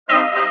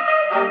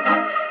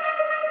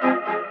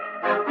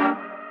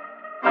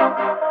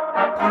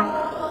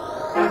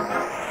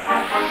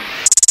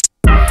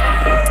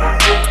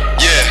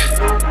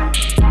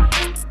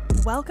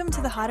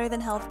Hotter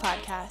Than Health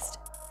podcast,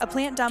 a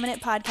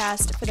plant-dominant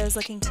podcast for those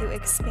looking to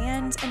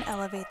expand and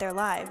elevate their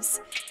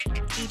lives.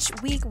 Each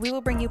week, we will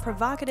bring you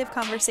provocative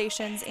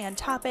conversations and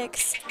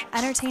topics,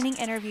 entertaining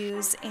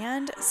interviews,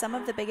 and some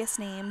of the biggest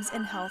names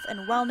in health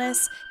and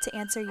wellness to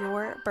answer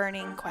your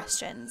burning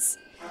questions.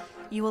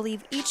 You will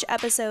leave each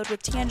episode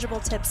with tangible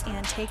tips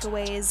and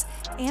takeaways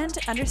and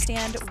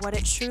understand what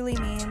it truly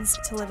means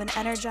to live an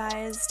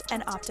energized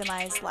and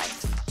optimized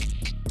life.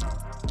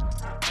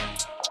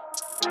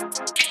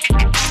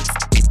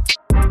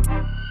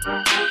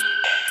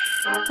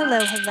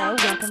 Hello.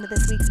 Welcome to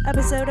this week's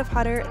episode of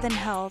Hotter Than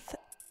Health.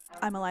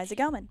 I'm Eliza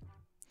Gelman.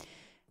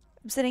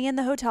 I'm sitting in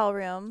the hotel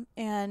room,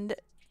 and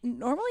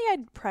normally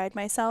I'd pride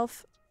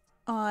myself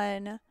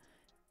on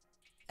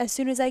as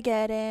soon as I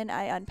get in,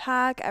 I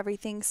unpack,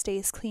 everything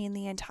stays clean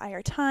the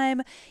entire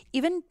time,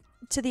 even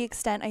to the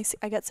extent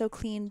I get so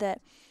clean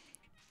that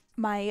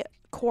my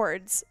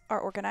cords are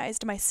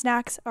organized, my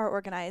snacks are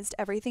organized,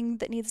 everything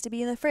that needs to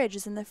be in the fridge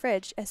is in the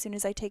fridge. As soon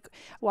as I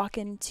walk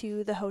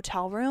into the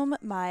hotel room,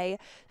 my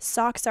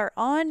socks are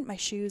on, my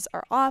shoes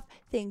are off,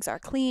 things are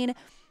clean,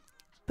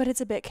 but it's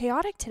a bit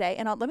chaotic today.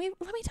 And let me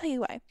tell you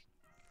why.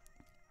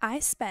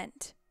 And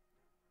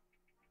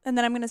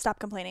then I'm going to stop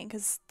complaining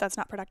because that's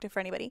not productive for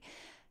anybody.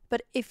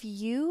 But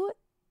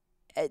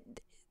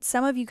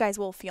some of you guys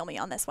will feel me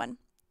on this one.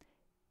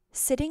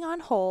 Sitting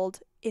on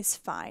hold is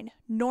fine.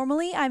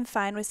 Normally, I'm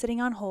fine with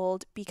sitting on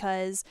hold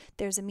because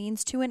there's a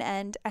means to an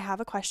end. I have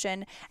a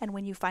question, and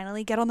when you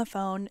finally get on the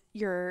phone,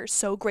 you're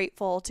so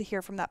grateful to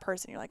hear from that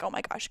person. You're like, oh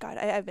my gosh, God,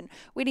 I've been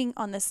waiting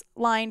on this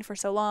line for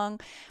so long.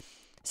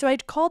 So I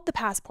called the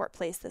passport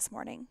place this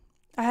morning.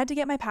 I had to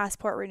get my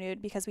passport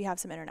renewed because we have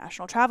some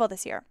international travel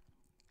this year.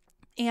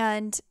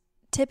 And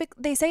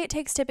they say it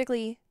takes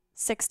typically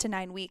 6 to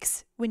 9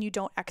 weeks when you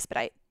don't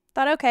expedite.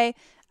 Thought, okay,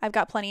 I've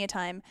got plenty of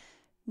time.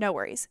 No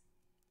worries.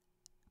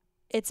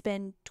 It's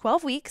been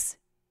 12 weeks.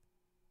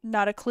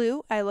 Not a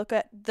clue. I look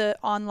at the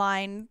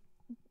online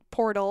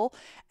portal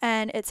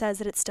and it says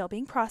that it's still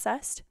being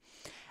processed.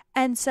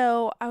 And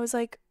so I was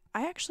like,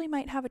 I actually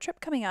might have a trip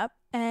coming up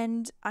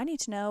and I need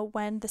to know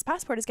when this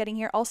passport is getting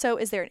here. Also,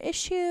 is there an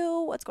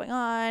issue? What's going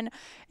on?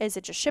 Is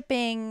it just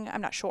shipping?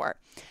 I'm not sure.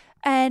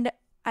 And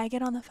I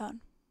get on the phone.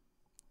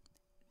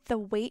 The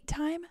wait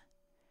time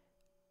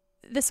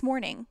this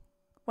morning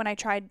when I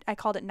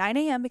called at 9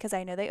 a.m. because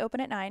I know they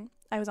open at 9.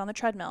 I was on the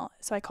treadmill.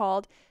 So I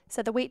called,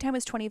 said the wait time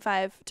was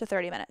 25 to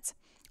 30 minutes.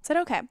 I said,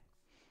 okay.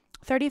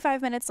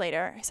 35 minutes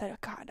later, I said, oh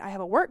God, I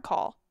have a work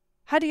call.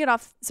 Had to get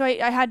off. So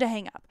I had to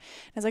hang up.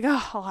 I was like,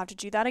 oh, I'll have to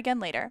do that again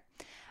later.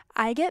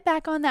 I get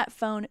back on that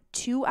phone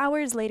 2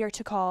 hours later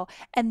to call,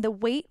 and the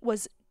wait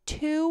was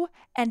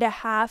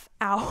 2.5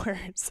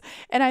 hours.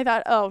 And I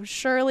thought, oh,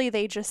 surely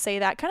they just say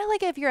that. Kind of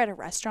like if you're at a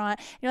restaurant,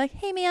 you're like,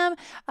 hey, ma'am,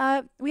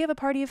 we have a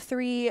party of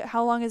 3.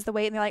 How long is the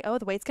wait? And they're like, oh,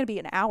 the wait's going to be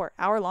an hour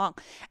long.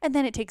 And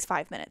then it takes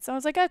 5 minutes. So I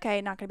was like,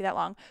 okay, not going to be that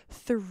long.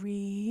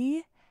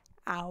 3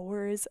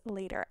 hours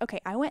later. Okay,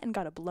 I went and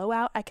got a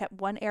blowout. I kept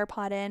one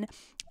AirPod in.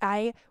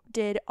 I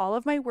did all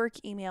of my work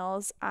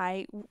emails.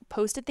 I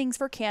posted things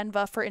for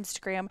Canva, for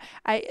Instagram.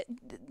 I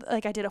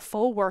did a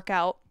full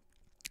workout.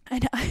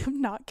 And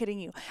I'm not kidding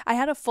you. I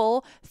had a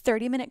full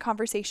 30-minute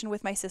conversation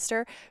with my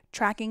sister,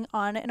 tracking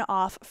on and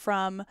off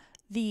from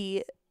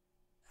I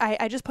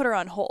just put her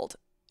on hold,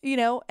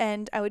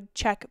 and I would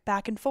check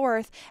back and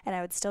forth and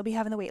I would still be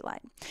having the wait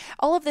line.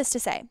 All of this to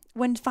say,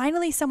 when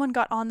finally someone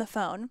got on the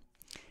phone,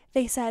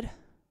 they said,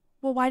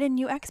 well, why didn't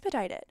you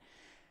expedite it?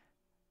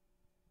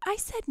 I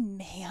said,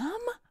 ma'am,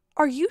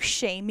 are you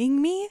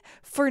shaming me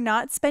for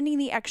not spending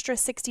the extra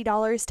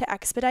 $60 to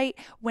expedite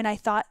when I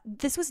thought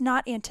this was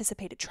not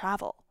anticipated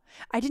travel?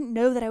 I didn't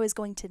know that I was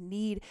going to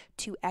need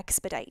to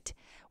expedite.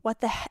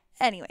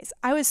 Anyways,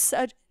 I was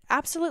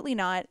absolutely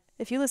not,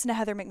 if you listen to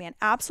Heather McMahon,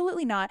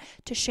 absolutely not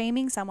to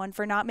shaming someone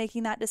for not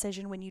making that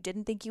decision when you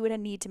didn't think you would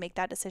need to make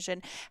that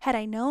decision. Had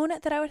I known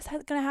that I was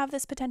going to have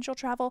this potential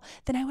travel,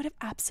 then I would have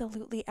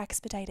absolutely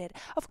expedited.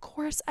 Of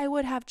course I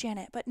would have,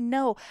 Janet, but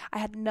no, I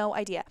had no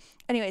idea.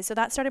 Anyway, so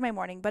that started my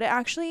morning, but it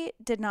actually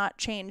did not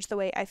change the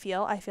way I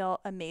feel. I feel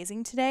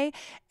amazing today,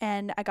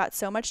 and I got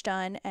so much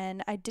done,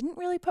 and I didn't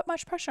really put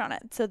much pressure on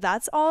it. So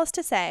that's all is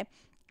to say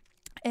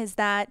is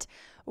that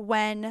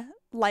when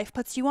life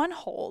puts you on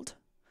hold,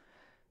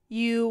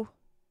 you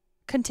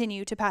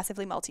continue to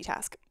passively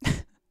multitask.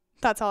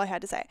 That's all I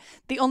had to say.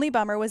 The only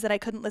bummer was that I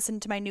couldn't listen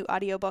to my new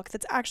audiobook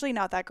that's actually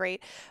not that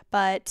great,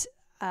 but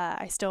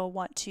I still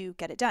want to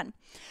get it done.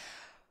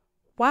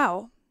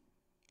 Wow.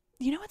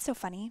 You know what's so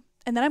funny?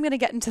 And then I'm going to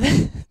get into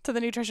the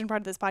nutrition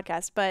part of this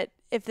podcast, but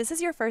if this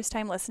is your first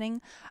time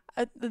listening,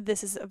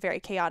 this is a very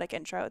chaotic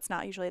intro. It's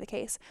not usually the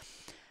case.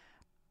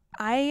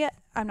 I'm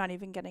not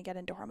even going to get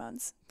into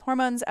hormones.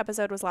 Hormones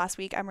episode was last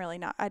week. I'm really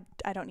not.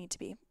 I don't need to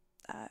be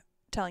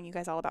telling you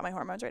guys all about my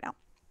hormones right now.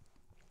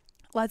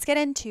 Let's get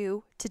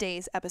into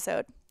today's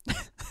episode.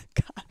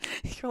 God,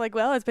 you're like,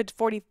 well, it's been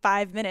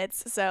 45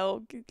 minutes,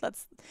 so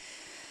let's.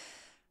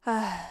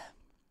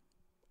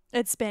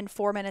 It's been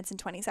 4 minutes and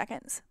 20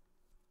 seconds.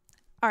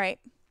 All right.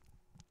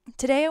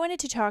 Today I wanted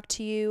to talk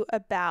to you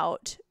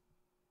about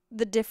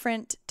the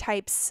different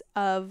types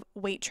of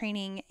weight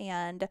training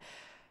and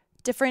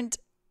different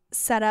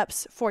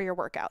setups for your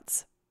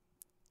workouts.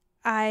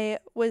 I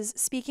was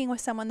speaking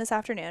with someone this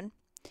afternoon.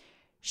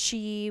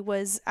 She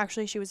was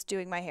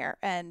doing my hair,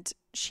 and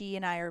she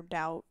and I are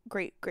now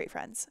great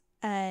friends.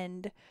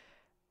 And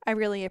I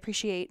really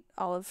appreciate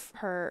all of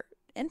her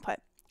input.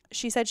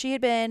 She said she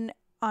had been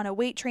on a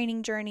weight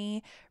training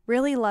journey,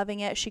 really loving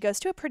it. She goes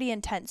to a pretty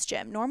intense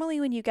gym. Normally,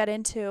 when you get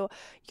into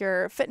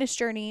your fitness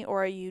journey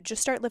or you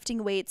just start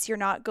lifting weights, you're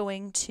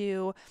going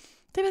to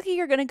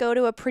go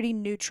to a pretty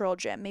neutral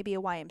gym, maybe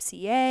a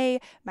YMCA,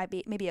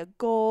 maybe a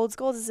Gold's.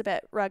 Gold's is a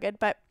bit rugged,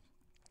 but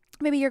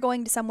maybe you're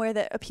going to somewhere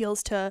that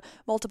appeals to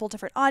multiple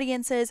different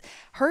audiences.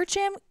 Her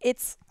gym, I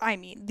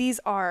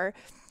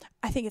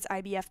think it's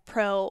IBF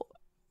Pro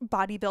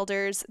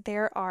bodybuilders.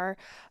 There are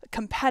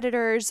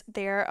competitors.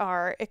 There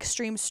are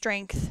extreme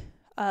strength,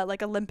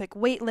 like Olympic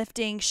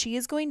weightlifting. She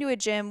is going to a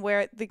gym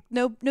where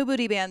no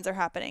booty bands are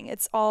happening.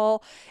 It's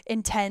all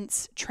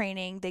intense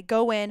training. They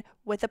go in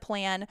with a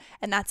plan,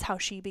 and that's how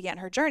she began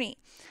her journey.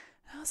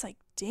 I was like,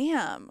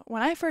 damn.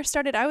 When I first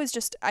started, I was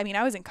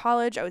in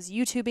college. I was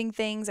YouTubing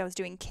things. I was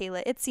doing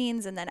Kayla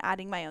It-scenes and then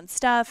adding my own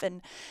stuff.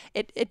 And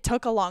it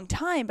took a long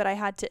time, but I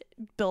had to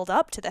build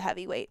up to the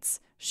heavy weights.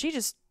 She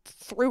just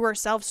threw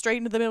herself straight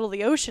into the middle of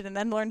the ocean and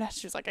then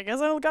she was like, I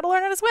guess I got to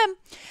learn how to swim.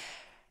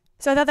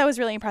 So I thought that was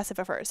really impressive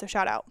of her. So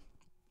shout out.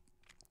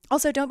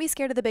 Also, don't be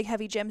scared of the big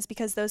heavy gyms,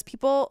 because those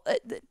people,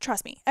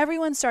 trust me,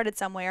 everyone started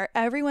somewhere.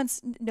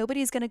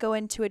 Nobody's going to go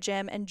into a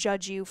gym and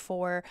judge you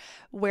for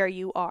where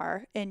you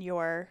are in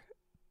your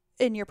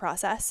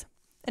process.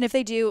 And if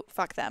they do,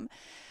 fuck them.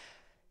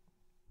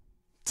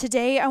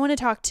 Today, I want to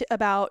talk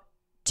about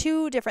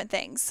two different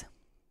things.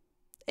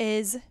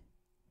 Is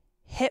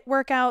HIIT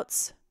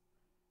workouts,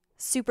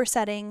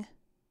 supersetting,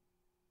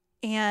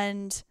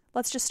 and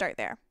let's just start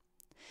there.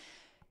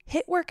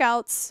 HIIT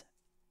workouts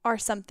are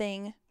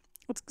something,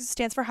 it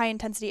stands for high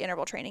intensity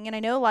interval training. And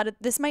I know a lot of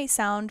this might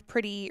sound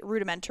pretty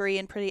rudimentary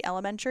and pretty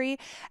elementary,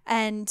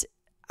 and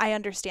I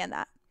understand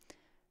that.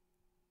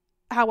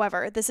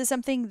 However, this is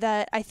something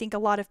that I think a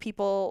lot of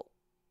people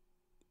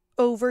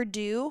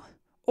overdo,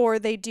 or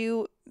they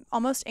do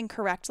almost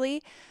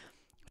incorrectly,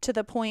 to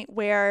the point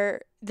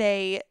where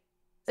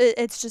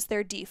it's just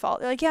their default.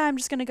 They're like, yeah, I'm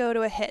just going to go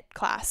to a HIIT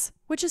class,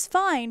 which is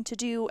fine to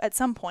do at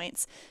some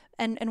points.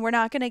 And we're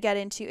not going to get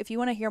into, if you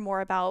want to hear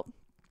more about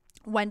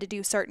when to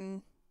do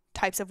certain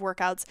types of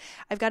workouts,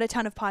 I've got a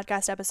ton of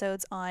podcast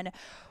episodes on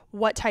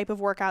what type of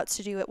workouts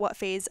to do at what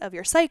phase of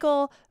your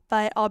cycle,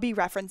 but I'll be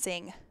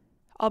referencing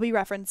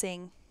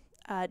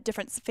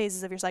different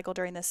phases of your cycle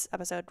during this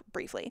episode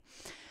briefly.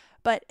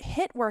 But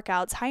HIIT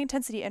workouts, high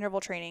intensity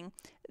interval training,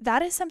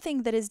 that is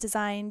something that is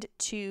designed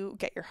to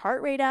get your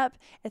heart rate up.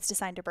 It's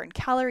designed to burn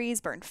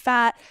calories, burn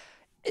fat.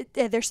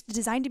 They're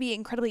designed to be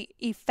incredibly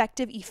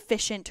effective,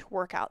 efficient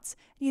workouts.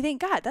 And you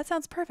think, God, that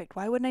sounds perfect.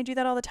 Why wouldn't I do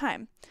that all the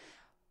time?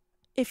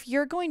 If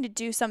you're going to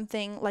do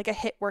something like a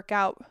HIIT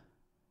workout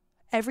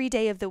every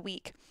day of the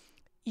week,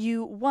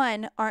 you,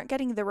 one, aren't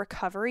getting the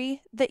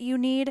recovery that you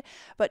need,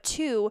 but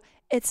two,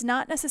 it's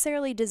not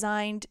necessarily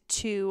designed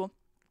to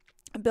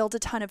build a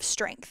ton of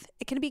strength.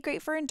 It can be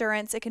great for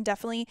endurance. It can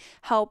definitely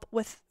help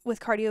with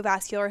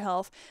cardiovascular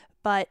health,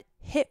 but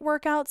HIIT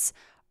workouts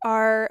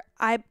are,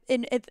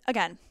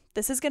 again,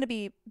 this is going to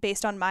be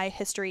based on my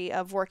history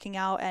of working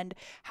out and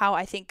how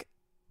I think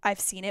I've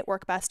seen it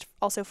work best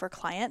also for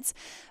clients,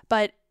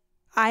 but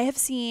I have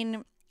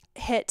seen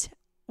HIIT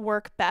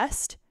work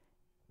best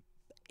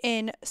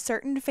in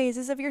certain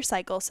phases of your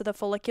cycle. So the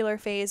follicular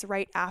phase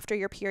right after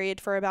your period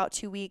for about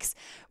 2 weeks,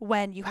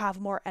 when you have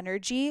more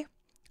energy,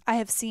 I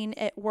have seen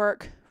it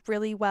work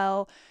really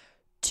well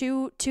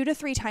 2 to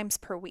 3 times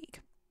per week.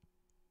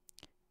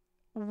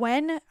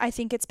 When I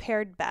think it's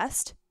paired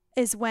best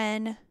is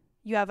when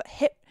you have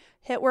HIIT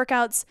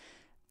workouts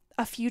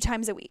a few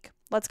times a week.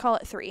 Let's call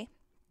it 3.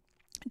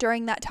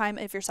 During that time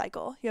of your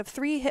cycle, you have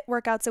 3 HIIT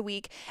workouts a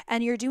week,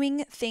 and you're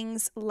doing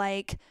things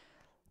like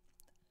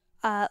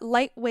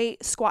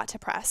lightweight squat to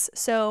press.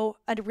 So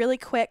a really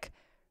quick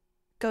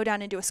go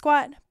down and do a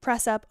squat,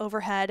 press up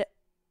overhead.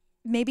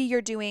 Maybe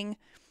you're doing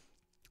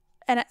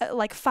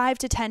like 5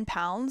 to 10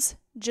 pounds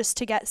just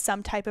to get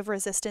some type of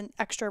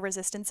extra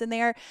resistance in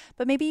there.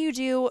 But maybe you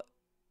do,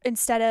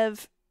 instead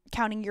of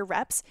counting your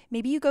reps,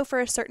 maybe you go for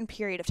a certain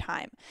period of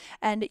time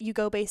and you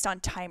go based on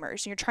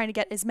timers. You're trying to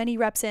get as many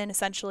reps in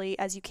essentially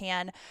as you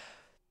can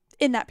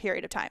in that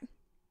period of time.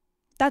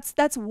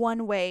 That's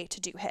one way to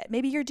do HIIT.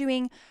 Maybe you're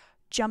doing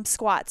jump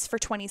squats for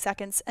 20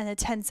 seconds and a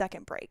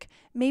 10-second break.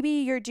 Maybe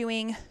you're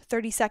doing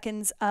 30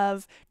 seconds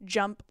of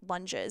jump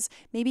lunges.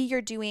 Maybe you're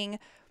doing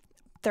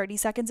 30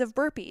 seconds of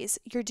burpees.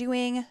 You're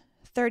doing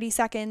 30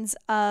 seconds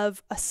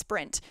of a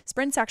sprint.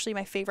 Sprint's actually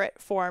my favorite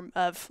form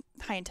of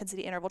high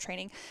intensity interval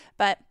training,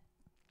 but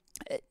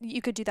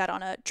you could do that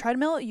on a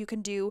treadmill. You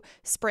can do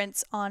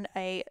sprints on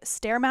a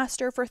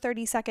Stairmaster for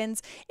 30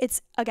 seconds.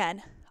 It's,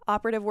 again,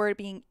 operative word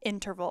being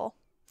interval.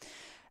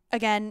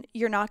 Again,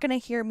 you're not going to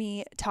hear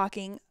me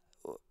talking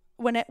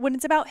when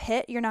it's about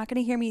HIIT, you're not going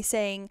to hear me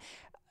saying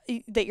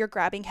that you're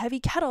grabbing heavy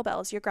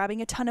kettlebells, you're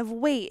grabbing a ton of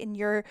weight, and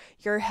you're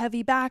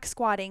heavy back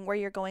squatting where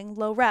you're going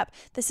low rep.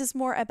 This is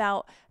more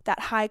about that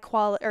high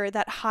quality or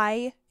that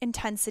high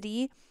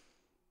intensity,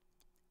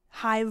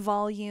 high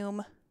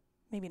volume,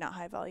 maybe not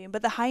high volume,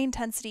 but the high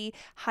intensity,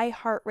 high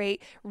heart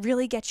rate,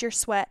 really get your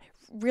sweat,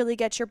 really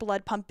get your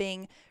blood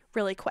pumping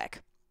really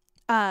quick.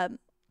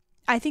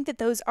 I think that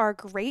those are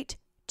great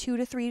 2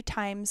 to 3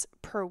 times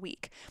per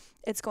week.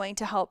 It's going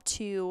to help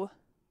to,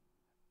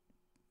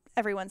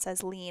 everyone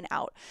says lean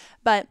out,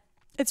 but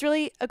it's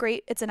really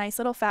it's a nice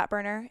little fat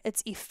burner.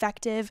 It's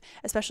effective,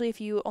 especially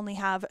if you only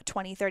have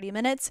 20, 30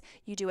 minutes.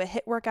 You do a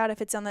HIIT workout.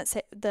 If it's on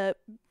the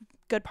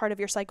good part of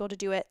your cycle to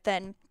do it,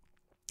 then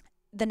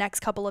the next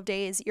couple of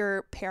days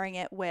you're pairing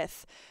it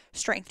with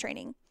strength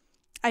training.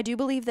 I do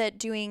believe that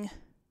doing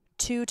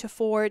 2 to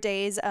 4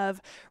 days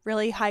of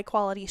really high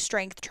quality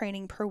strength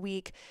training per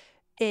week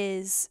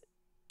is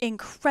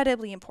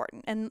incredibly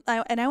important. And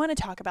I want to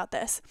talk about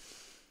this.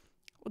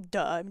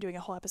 Duh, I'm doing a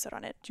whole episode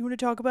on it. Do you want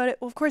to talk about it?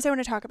 Well, of course I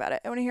want to talk about it.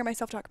 I want to hear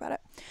myself talk about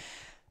it.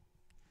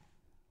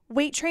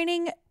 Weight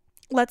training,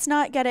 let's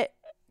not get it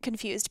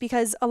confused,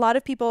 because a lot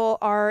of people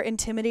are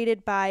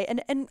intimidated by,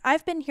 and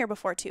I've been here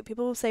before too.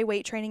 People will say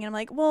weight training and I'm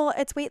like, well,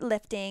 it's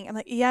weightlifting. I'm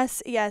like,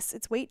 yes,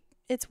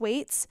 it's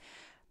weights,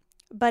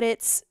 but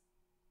it's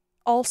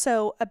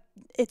also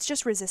it's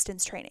just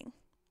resistance training.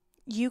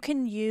 You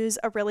can use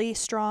a really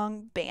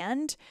strong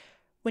band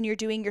when you're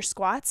doing your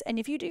squats, and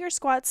if you do your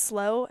squats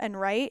slow and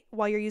right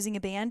while you're using a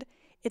band,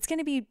 it's going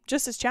to be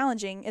just as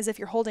challenging as if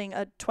you're holding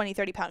a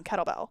 20-30 pound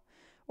kettlebell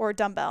or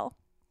dumbbell.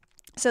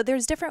 So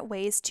there's different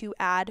ways to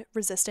add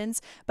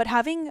resistance, but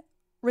having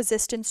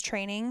resistance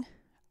training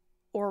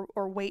or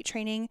weight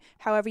training,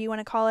 however you want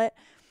to call it,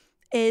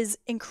 is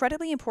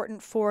incredibly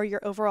important for your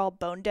overall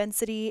bone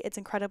density. It's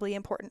incredibly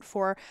important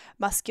for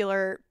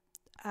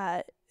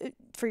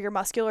your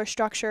muscular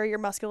structure, your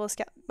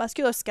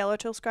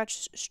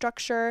musculoskeletal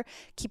structure,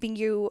 keeping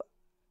you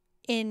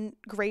in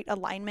great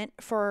alignment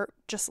for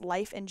just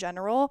life in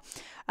general.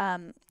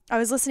 I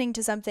was listening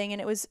to something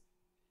and it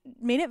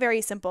made it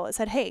very simple. It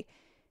said, hey,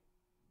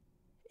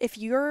 if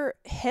your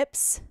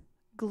hips,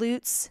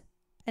 glutes,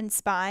 and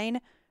spine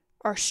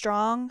are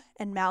strong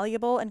and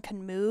malleable and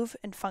can move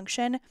and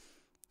function,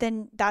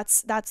 then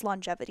that's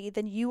longevity.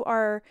 Then you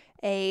are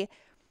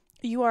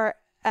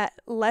at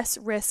less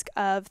risk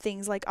of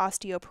things like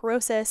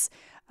osteoporosis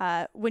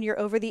when you're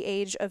over the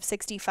age of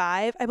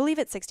 65. I believe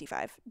it's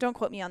 65. Don't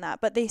quote me on that.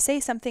 But they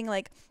say something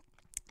like,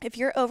 if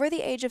you're over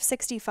the age of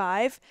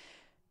 65,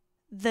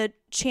 the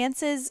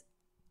chances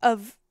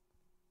of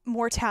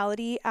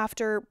mortality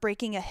after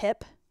breaking a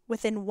hip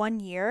within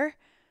 1 year,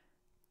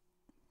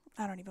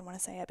 I don't even want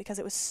to say it because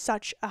it was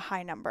such a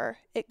high number.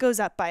 It goes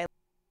up by,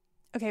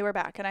 okay, we're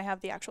back and I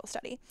have the actual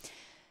study.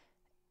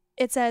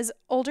 It says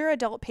older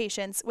adult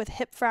patients with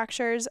hip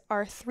fractures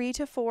are 3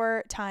 to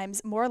 4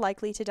 times more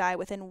likely to die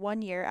within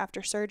 1 year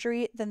after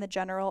surgery than the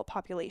general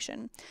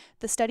population.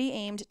 The study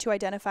aimed to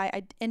identify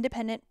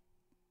independent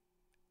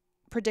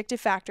predictive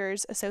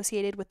factors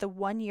associated with the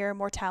 1 year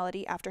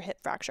mortality after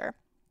hip fracture.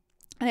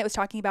 And it was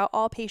talking about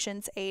all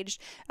patients aged,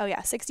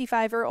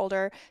 65 or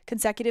older,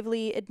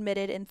 consecutively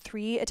admitted in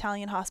 3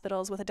 Italian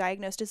hospitals with a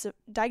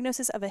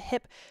diagnosis of a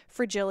hip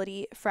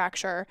fragility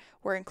fracture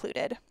were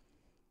included.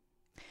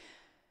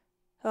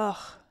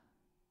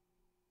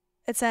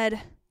 It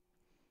said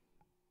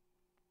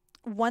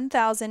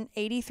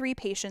 1,083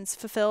 patients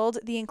fulfilled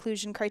the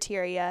inclusion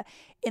criteria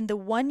in the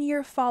 1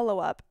 year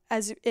follow-up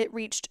as it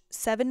reached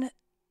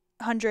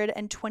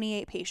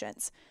 728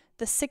 patients.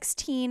 The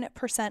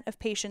 16% of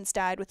patients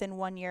died within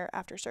 1 year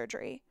after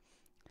surgery.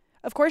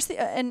 Of course,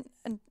 end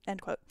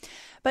quote.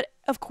 But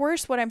of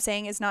course, what I'm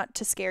saying is not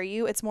to scare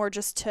you. It's more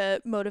just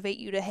to motivate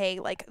you to, hey,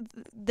 like,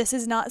 this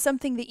is not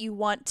something that you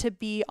want to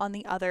be on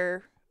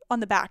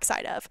the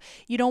backside of.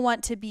 You don't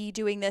want to be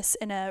doing this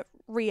in a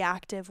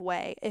reactive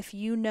way. If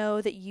you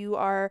know that you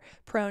are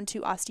prone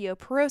to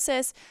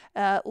osteoporosis,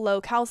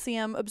 low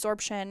calcium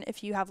absorption,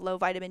 if you have low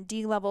vitamin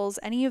D levels,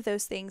 any of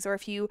those things, or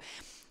if you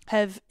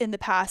have in the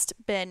past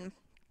been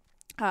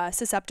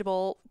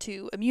susceptible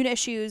to immune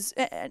issues,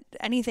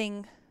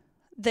 anything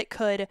that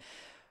could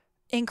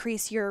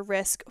increase your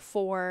risk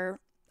for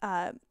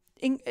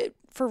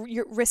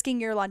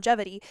risking your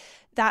longevity,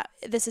 that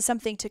this is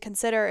something to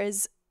consider.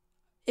 Is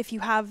if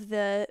you have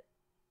the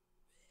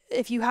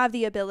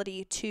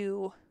ability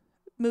to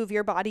move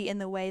your body in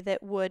the way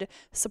that would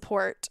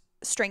support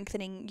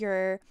strengthening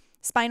your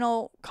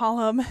spinal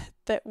column,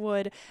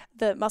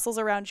 the muscles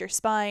around your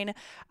spine,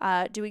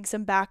 doing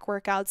some back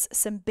workouts,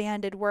 some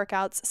banded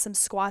workouts, some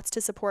squats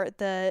to support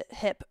the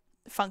hip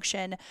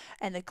function,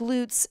 and the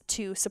glutes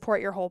to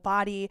support your whole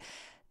body.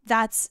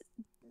 That's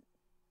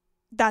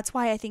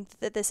why I think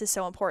that this is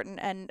so important.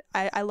 And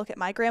I look at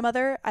my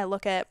grandmother, I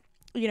look at,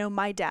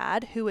 my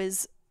dad, who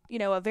is,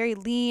 a very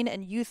lean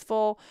and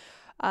youthful,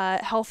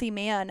 healthy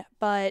man,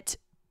 but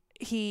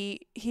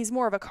he's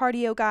more of a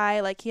cardio guy.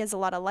 Like, he has a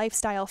lot of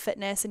lifestyle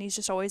fitness, and he's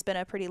just always been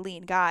a pretty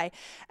lean guy.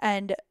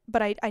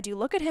 But I do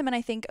look at him and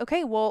I think,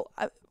 okay, well,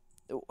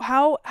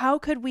 how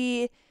could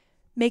we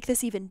make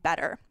this even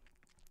better.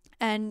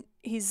 And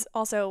he's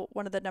also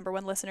one of the number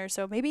one listeners.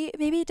 So maybe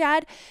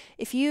Dad,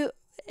 if you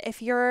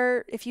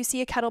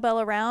see a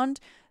kettlebell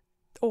around,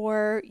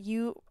 or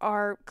you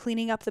are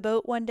cleaning up the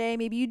boat one day,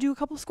 maybe you do a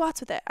couple squats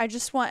with it. I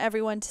just want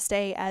everyone to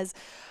stay as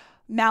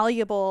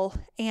malleable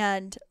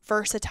and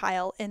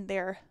versatile in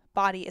their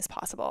body as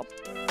possible.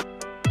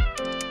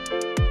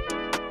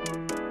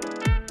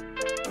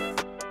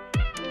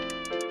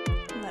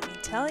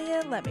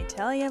 Let me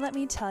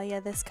tell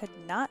you, this could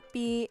not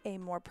be a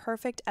more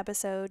perfect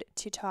episode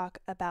to talk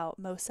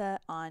about Mossa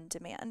on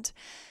demand.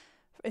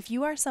 If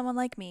you are someone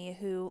like me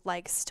who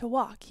likes to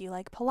walk, you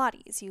like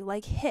Pilates, you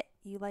like HIIT,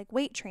 you like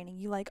weight training,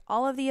 you like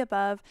all of the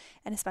above,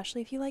 and especially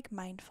if you like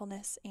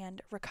mindfulness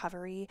and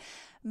recovery,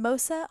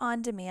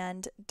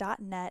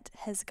 MossaOnDemand.net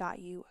has got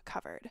you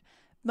covered.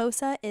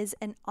 Mossa is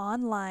an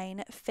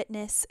online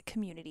fitness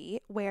community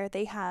where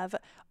they have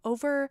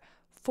over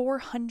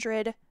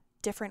 400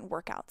 different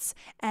workouts.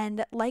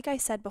 And like I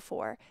said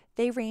before,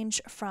 they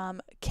range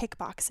from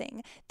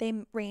kickboxing, they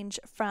range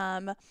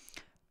from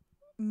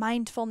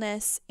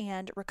mindfulness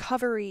and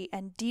recovery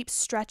and deep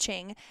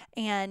stretching,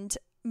 and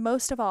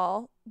most of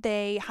all,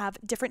 they have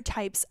different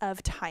types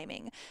of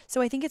timing.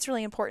 So I think it's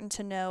really important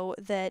to know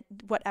that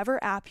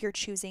whatever app you're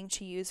choosing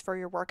to use for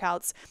your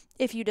workouts,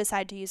 if you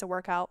decide to use a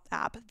workout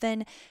app,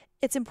 then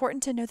it's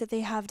important to know that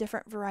they have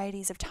different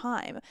varieties of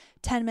time,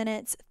 10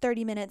 minutes,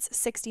 30 minutes,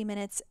 60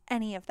 minutes,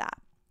 any of that.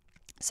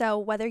 So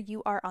whether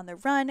you are on the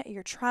run,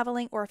 you're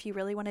traveling, or if you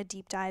really want to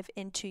deep dive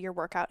into your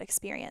workout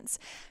experience,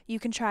 you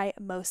can try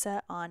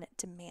Mossa on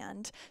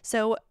Demand.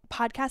 So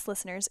podcast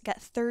listeners get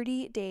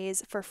 30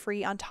 days for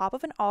free on top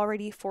of an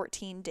already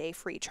 14-day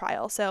free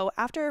trial. So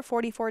after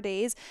 44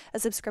 days, a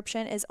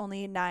subscription is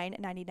only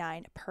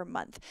 $9.99 per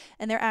month.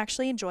 And they're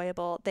actually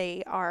enjoyable.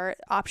 There are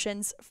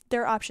options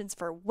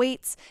for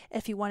weights.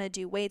 If you want to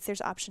do weights,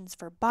 there's options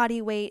for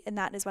body weight. And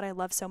that is what I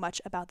love so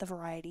much about the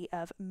variety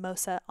of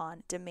Mossa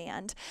on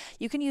Demand.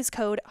 You can use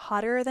code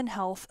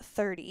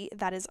HOTTERTHANHEALTH30.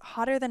 That is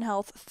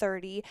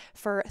HOTTERTHANHEALTH30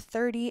 for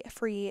 30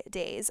 free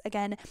days.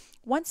 Again,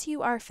 once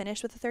you are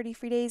finished with the 30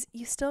 free days,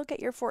 you still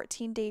get your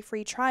 14-day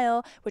free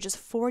trial, which is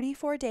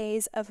 44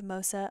 days of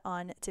Mossa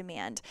on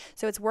Demand.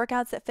 So it's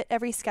workouts that fit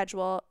every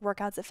schedule,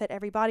 workouts that fit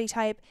every body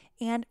type,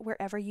 and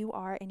wherever you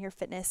are in your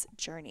fitness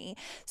journey.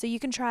 So you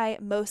can try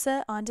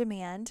Mossa on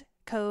Demand,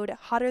 code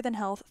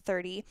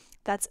HOTTERTHANHEALTH30.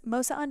 That's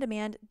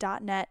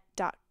MossaOnDemand.net,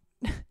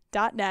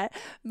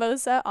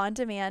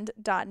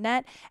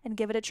 MossaOnDemand.net, and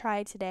give it a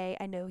try today.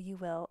 I know you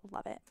will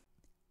love it.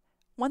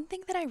 One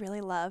thing that I really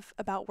love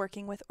about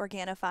working with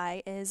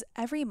Organifi is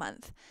every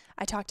month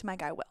I talk to my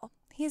guy, Will.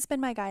 He's been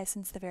my guy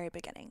since the very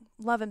beginning.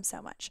 Love him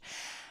so much.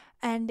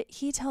 And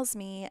he tells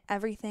me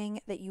everything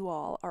that you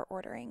all are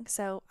ordering.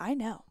 So I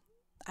know.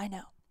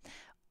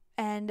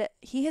 And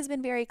he has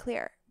been very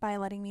clear by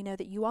letting me know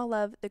that you all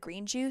love the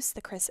green juice,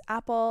 the crisp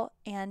apple,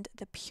 and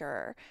the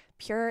Pure.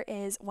 Pure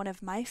is one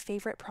of my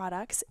favorite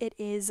products. It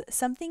is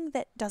something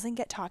that doesn't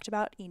get talked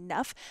about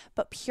enough,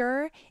 but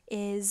Pure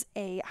is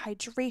a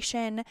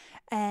hydration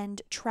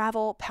and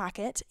travel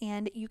packet,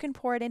 and you can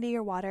pour it into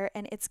your water,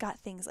 and it's got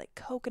things like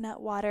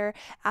coconut water,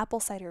 apple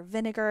cider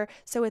vinegar.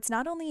 So it's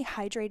not only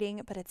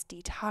hydrating, but it's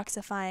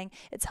detoxifying.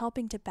 It's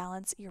helping to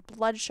balance your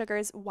blood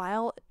sugars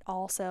while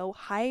also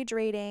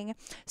hydrating.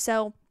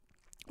 So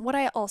what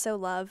I also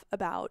love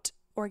about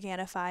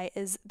Organifi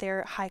is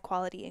their high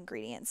quality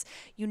ingredients.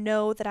 You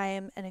know that I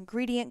am an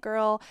ingredient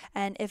girl,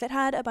 and if it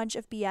had a bunch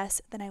of BS,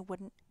 then I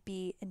wouldn't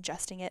be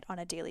ingesting it on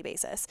a daily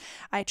basis.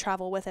 I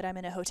travel with it. I'm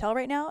in a hotel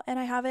right now, and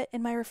I have it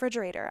in my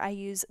refrigerator. I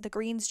use the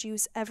greens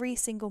juice every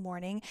single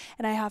morning,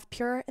 and I have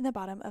Pure in the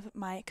bottom of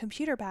my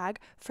computer bag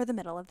for the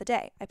middle of the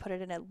day. I put it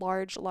in a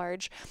large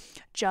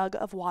jug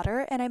of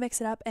water, and I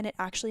mix it up, and it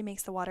actually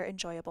makes the water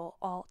enjoyable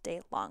all day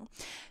long.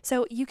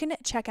 So you can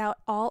check out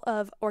all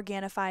of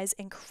Organifi's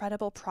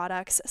incredible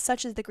products,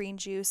 such as the green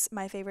juice.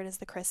 My favorite is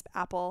the crisp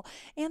apple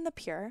and the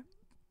Pure.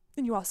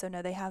 And you also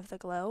know they have the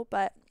glow,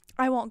 but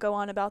I won't go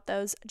on about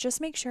those.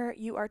 Just make sure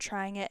you are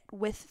trying it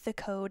with the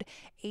code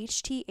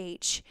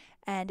HTH,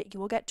 and you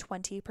will get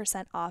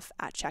 20% off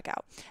at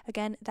checkout.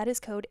 Again, that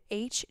is code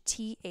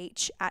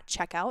HTH at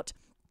checkout.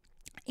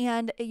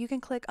 And you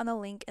can click on the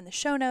link in the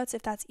show notes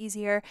if that's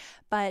easier,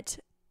 but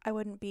I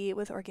wouldn't be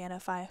with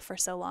Organifi for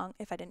so long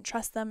if I didn't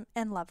trust them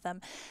and love them.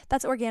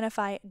 That's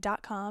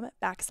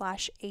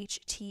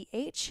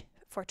Organifi.com/HTH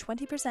for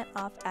 20%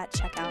 off at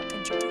checkout.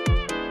 Enjoy.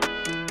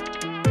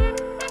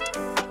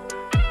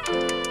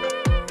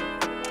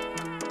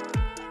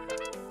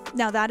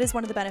 Now, that is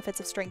one of the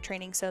benefits of strength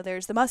training. So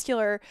there's the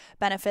muscular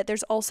benefit.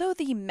 There's also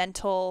the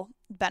mental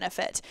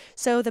benefit.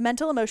 So the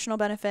mental emotional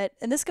benefit,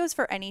 and this goes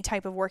for any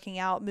type of working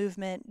out,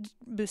 movement,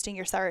 boosting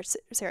your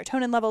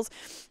serotonin levels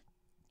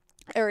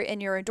or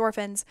in your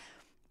endorphins.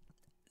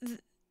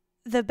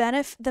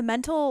 The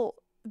mental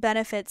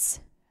benefits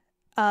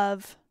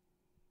of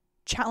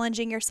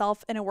challenging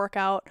yourself in a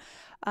workout,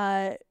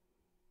 it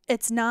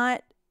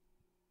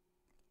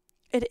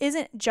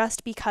isn't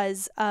just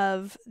because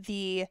of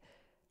the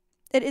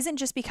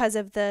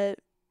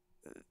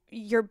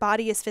your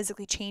body is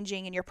physically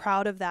changing and you're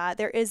proud of that,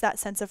 there is that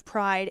sense of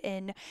pride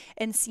in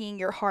seeing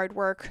your hard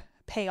work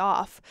pay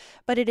off.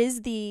 But it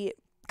is the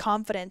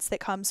confidence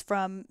that comes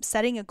from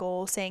setting a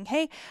goal, saying,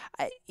 hey,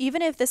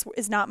 even if this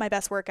is not my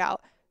best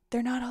workout,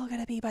 they're not all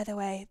going to be, by the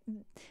way.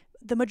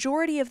 The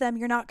majority of them,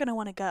 you're not going to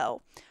want to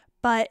go,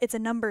 but it's a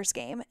numbers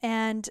game.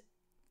 And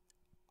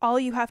all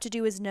you have to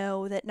do is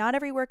know that not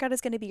every workout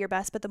is going to be your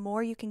best, but the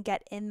more you can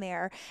get in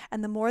there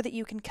and the more that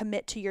you can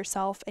commit to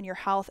yourself and your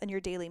health and your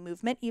daily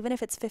movement, even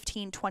if it's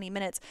 15, 20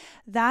 minutes,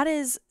 that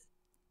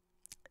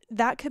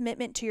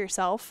commitment to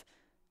yourself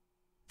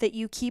that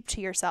you keep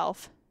to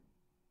yourself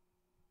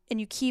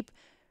and you keep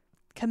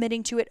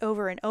committing to it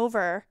over and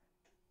over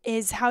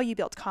is how you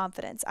build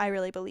confidence, I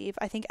really believe.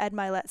 I think Ed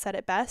Milet said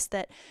it best,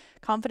 that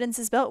confidence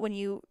is built when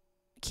you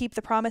keep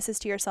the promises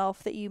to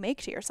yourself that you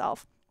make to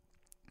yourself.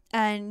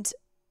 And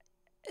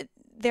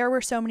there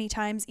were so many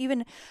times,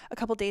 even a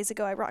couple days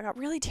ago, I got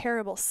really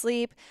terrible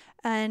sleep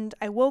and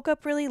I woke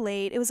up really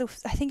late.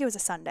 I think it was a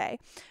Sunday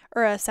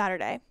or a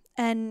Saturday,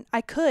 and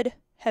I could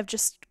have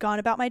just gone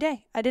about my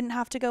day. I didn't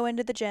have to go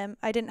into the gym.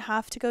 I didn't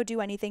have to go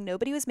do anything.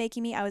 Nobody was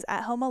making me. I was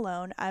at home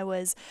alone. I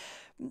was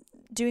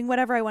doing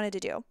whatever I wanted to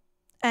do.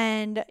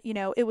 And,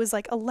 it was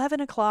like 11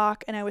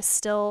 o'clock and I was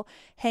still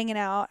hanging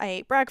out. I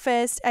ate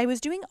breakfast. I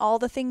was doing all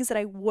the things that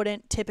I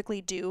wouldn't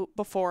typically do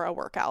before a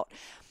workout.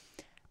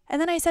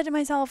 And then I said to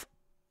myself,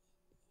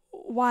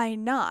 why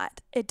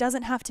not? It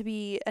doesn't have to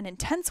be an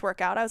intense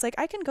workout. I was like,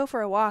 I can go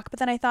for a walk. But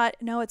then I thought,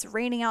 no, it's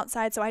raining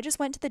outside. So I just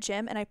went to the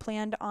gym and I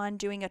planned on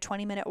doing a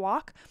 20-minute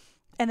walk.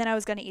 And then I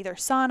was going to either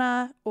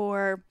sauna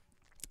or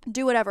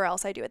do whatever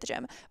else I do at the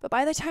gym. But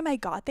by the time I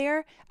got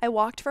there, I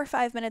walked for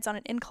 5 minutes on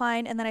an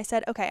incline. And then I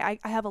said, okay,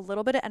 I have a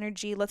little bit of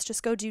energy. Let's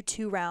just go do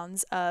 2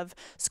 rounds of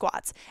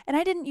squats. And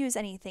I didn't use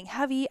anything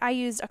heavy. I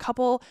used a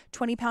couple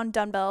 20-pound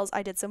dumbbells.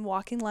 I did some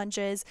walking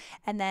lunges.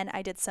 And then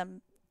I did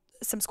some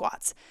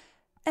squats.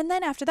 And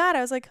then after that,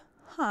 I was like,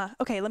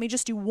 okay, let me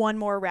just do one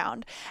more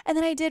round. And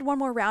then I did one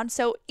more round.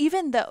 So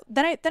even though,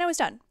 then I was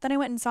done. Then I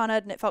went and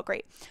saunaed and it felt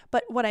great.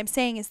 But what I'm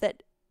saying is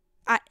that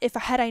if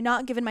I had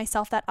not given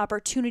myself that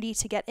opportunity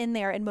to get in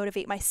there and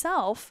motivate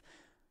myself,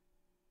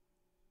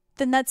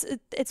 then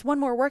it's one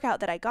more workout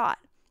that I got.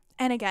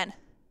 And again,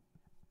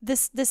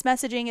 this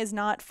messaging is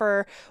not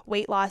for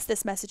weight loss.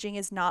 This messaging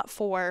is not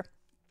for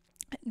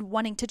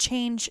wanting to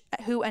change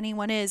who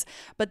anyone is,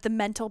 but the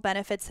mental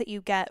benefits that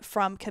you get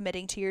from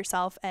committing to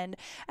yourself and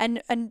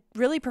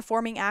really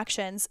performing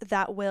actions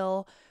that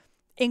will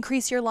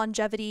increase your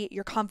longevity,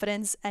 your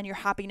confidence, and your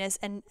happiness.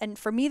 And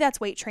for me, that's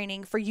weight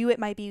training. For you, it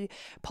might be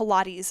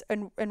Pilates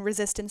and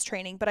resistance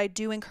training, but I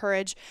do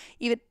encourage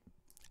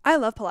I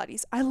love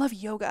Pilates. I love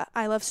yoga.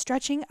 I love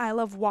stretching. I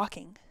love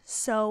walking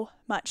so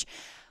much.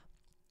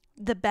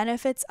 The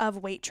benefits of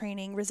weight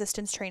training,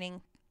 resistance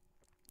training,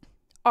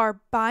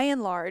 are by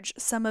and large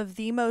some of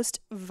the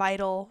most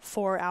vital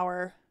for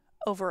our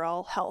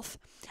overall health.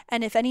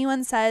 And if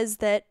anyone says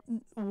that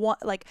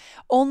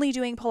only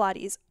doing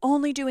Pilates,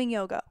 only doing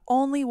yoga,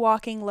 only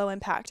walking low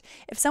impact,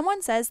 if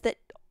someone says that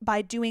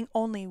by doing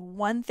only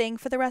one thing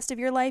for the rest of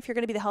your life, you're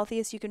going to be the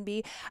healthiest you can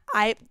be,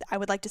 I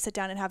would like to sit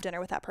down and have dinner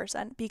with that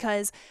person,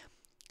 because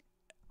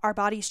our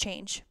bodies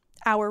change.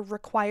 Our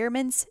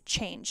requirements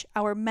change.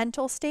 Our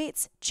mental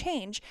states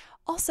change.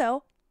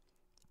 Also,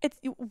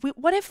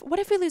 what if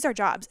we lose our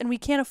jobs and we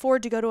can't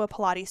afford to go to a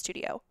Pilates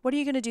studio? What are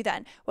you going to do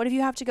then? What if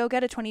you have to go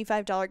get a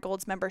 $25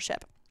 Gold's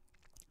membership?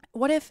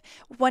 What if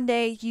one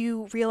day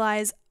you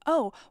realize,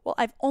 oh, well,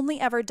 I've only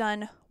ever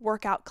done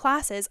workout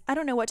classes. I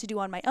don't know what to do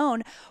on my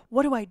own.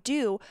 What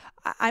do?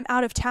 I'm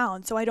out of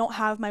town, so I don't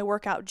have my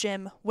workout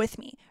gym with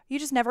me. You're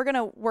just never going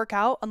to work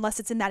out unless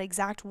it's in that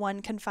exact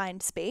one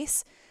confined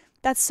space.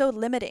 That's so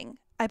limiting.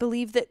 I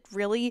believe that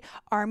really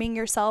arming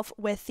yourself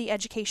with the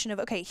education of,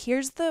 okay,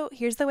 here's the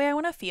way I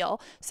want to feel.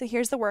 So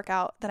here's the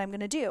workout that I'm going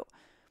to do.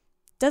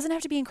 Doesn't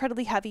have to be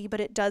incredibly heavy, but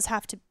it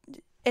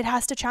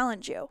has to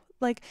challenge you.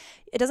 Like,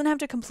 it doesn't have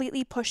to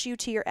completely push you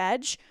to your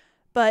edge,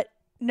 but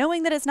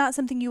knowing that it's not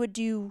something you would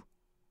do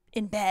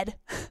in bed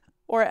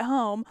or at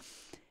home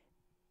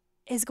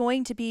is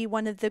going to be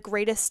one of the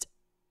greatest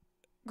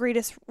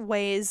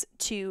ways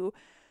to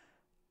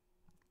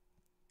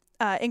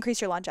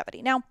increase your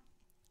longevity. Now,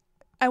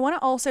 I want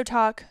to also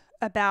talk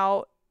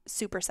about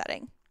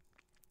supersetting.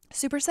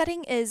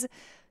 Supersetting is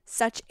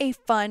such a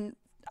fun,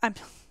 I'm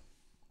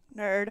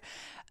nerd.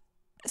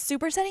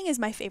 Supersetting is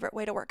my favorite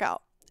way to work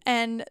out.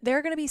 And there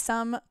are going to be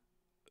some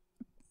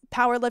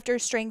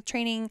powerlifters, strength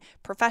training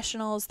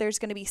professionals. There's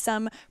going to be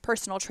some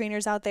personal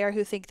trainers out there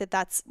who think that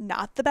that's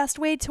not the best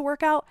way to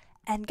work out.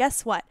 And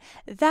guess what?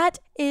 That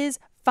is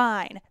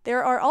fine.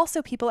 There are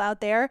also people out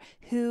there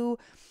who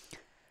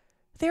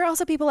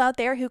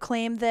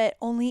claim that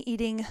only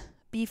eating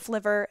beef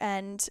liver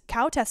and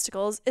cow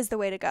testicles is the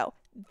way to go.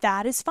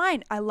 That is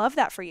fine. I love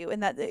that for you,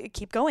 and that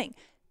keep going.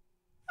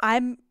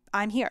 I'm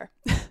here.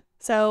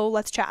 So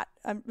let's chat.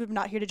 I'm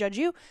not here to judge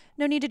you.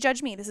 No need to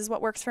judge me. This is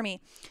what works for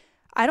me.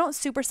 I don't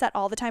superset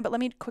all the time, but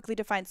let me quickly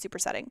define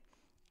supersetting.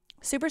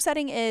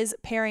 Supersetting is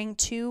pairing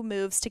 2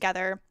 moves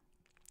together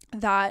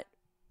that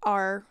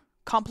are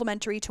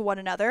complementary to one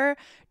another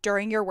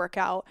during your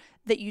workout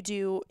that you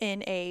do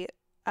in a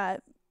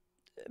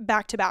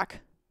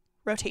back-to-back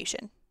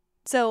rotation.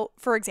 So,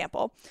 for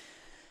example,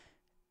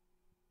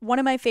 one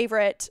of my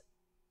favorite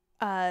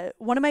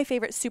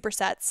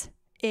supersets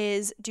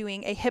is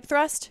doing a hip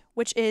thrust,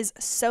 which is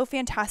so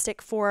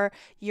fantastic for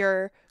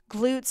your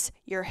glutes,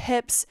 your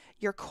hips,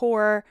 your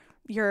core,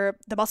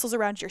 the muscles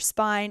around your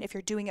spine if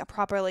you're doing it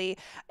properly.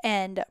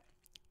 And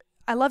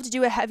I love to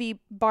do a heavy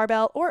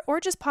barbell or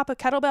just pop a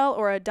kettlebell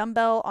or a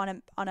dumbbell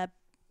on a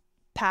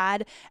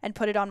pad and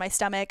put it on my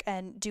stomach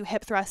and do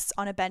hip thrusts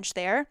on a bench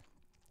there.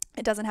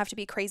 It doesn't have to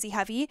be crazy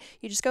heavy.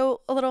 You just go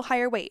a little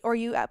higher weight, or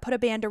you put a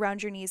band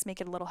around your knees, make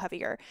it a little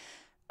heavier.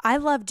 I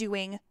love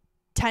doing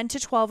 10 to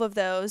 12 of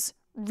those,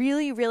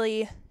 really,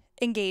 really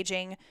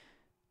engaging,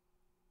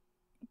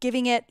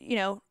 giving it,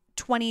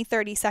 20,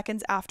 30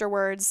 seconds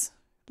afterwards,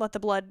 let the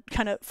blood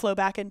kind of flow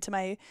back into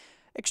my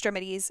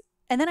extremities.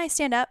 And then I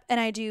stand up and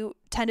I do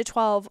 10 to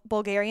 12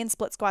 Bulgarian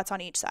split squats on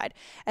each side.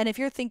 And if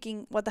you're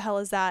thinking, what the hell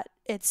is that?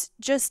 It's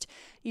just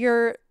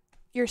you're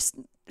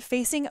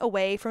facing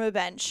away from a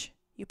bench.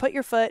 You put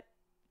your foot,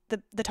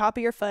 the top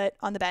of your foot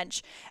on the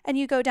bench, and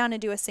you go down and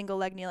do a single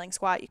leg kneeling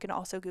squat. You can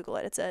also Google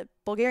it. It's a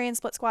Bulgarian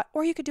split squat,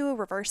 or you could do a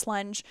reverse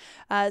lunge,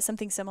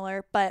 something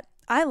similar. But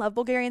I love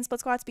Bulgarian split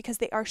squats because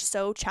they are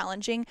so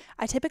challenging.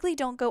 I typically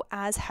don't go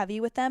as heavy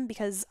with them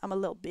because I'm a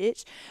little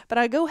bitch, but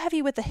I go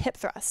heavy with the hip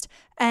thrust.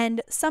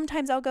 And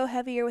sometimes I'll go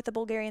heavier with the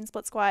Bulgarian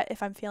split squat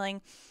if I'm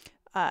feeling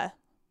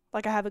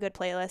like I have a good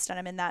playlist and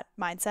I'm in that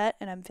mindset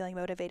and I'm feeling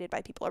motivated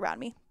by people around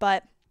me.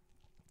 But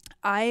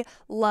I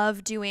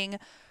love doing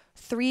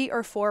 3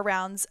 or 4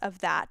 rounds of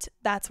that.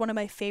 That's one of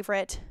my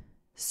favorite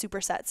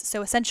supersets.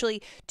 So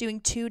essentially doing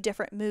 2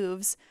 different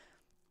moves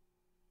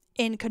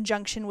in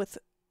conjunction with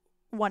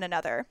one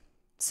another.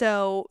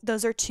 So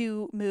those are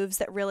 2 moves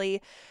that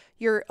really,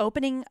 you're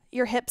opening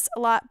your hips a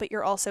lot, but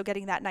you're also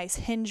getting that nice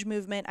hinge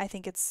movement. I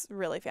think it's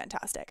really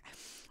fantastic.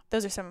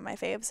 Those are some of my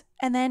faves.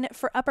 And then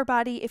for upper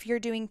body, if you're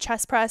doing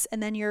chest press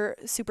and then you're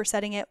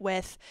supersetting it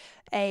with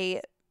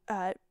a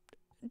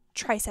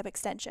tricep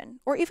extension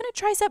or even a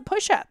tricep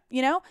push-up,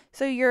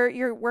 so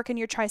you're working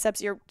your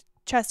triceps, your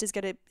chest is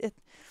gonna,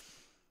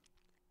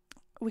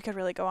 we could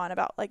really go on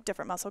about like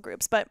different muscle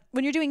groups, but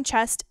when you're doing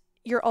chest,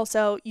 you're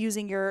also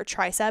using your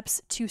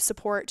triceps to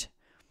support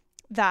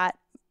that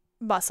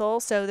muscle.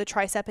 So the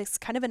tricep is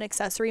kind of an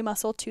accessory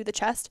muscle to the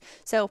chest.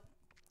 So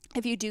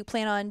if you do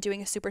plan on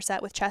doing a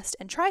superset with chest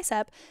and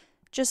tricep,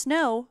 just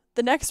know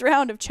the next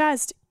round of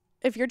chest,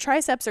 if your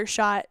triceps are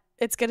shot,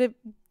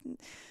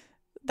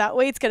 that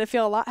weight's going to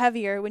feel a lot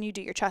heavier when you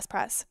do your chest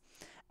press.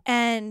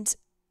 And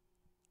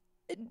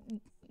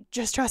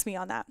just trust me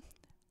on that.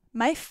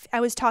 I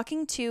was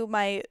talking to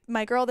my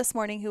girl this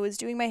morning who was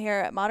doing my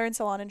hair at Modern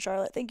Salon in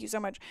Charlotte. Thank you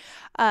so much.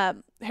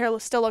 Hair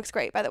still looks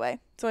great, by the way.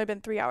 It's only been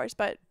 3 hours,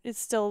 but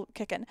it's still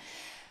kicking.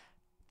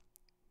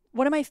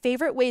 One of my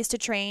favorite ways to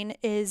train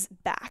is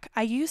back.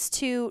 I used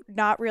to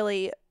not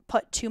really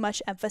put too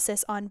much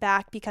emphasis on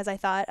back because I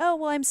thought, oh,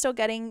 well, I'm still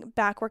getting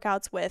back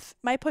workouts with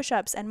my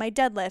push-ups and my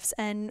deadlifts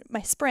and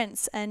my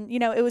sprints. And,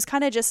 it was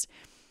kind of just,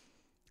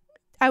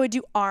 I would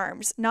do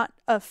arms, not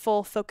a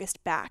full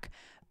focused back.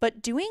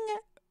 But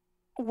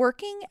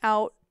working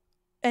out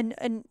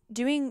and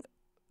doing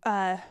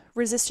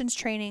resistance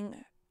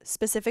training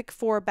specific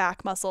for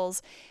back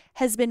muscles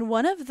has been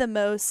one of the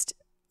most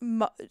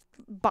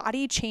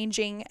body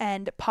changing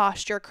and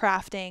posture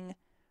crafting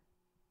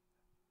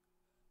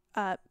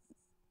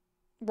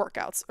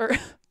workouts or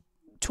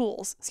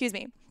tools,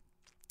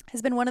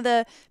 has been one of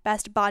the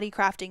best body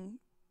crafting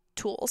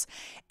tools.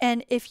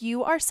 And if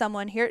you are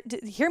someone hear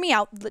me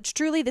out,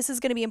 truly, this is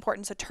going to be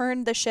important. So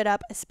turn the shit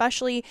up,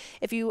 especially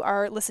if you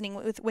are listening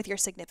with your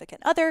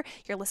significant other,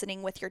 you're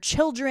listening with your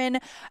children.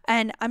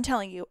 And I'm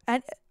telling you,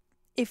 and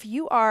if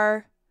you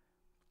own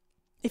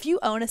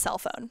a cell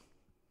phone,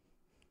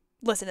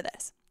 listen to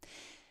this.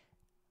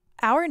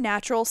 Our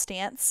natural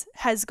stance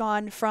has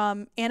gone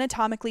from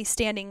anatomically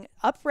standing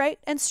upright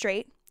and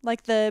straight,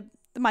 like the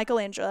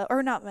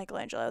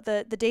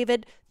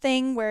David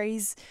thing where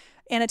he's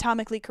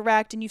anatomically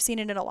correct, and you've seen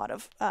it in a lot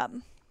of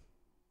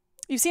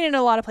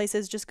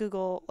places. Just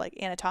Google like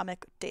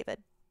anatomic David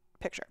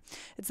picture.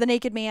 It's the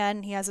naked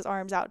man. He has his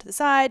arms out to the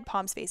side,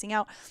 palms facing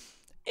out.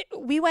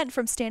 We went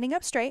from standing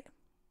up straight,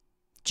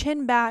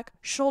 chin back,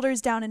 shoulders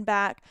down and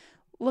back,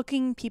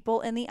 looking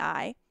people in the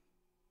eye,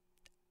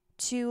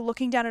 to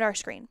looking down at our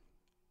screen.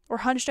 We're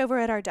hunched over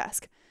at our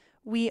desk.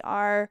 We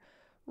are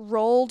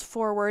rolled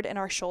forward in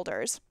our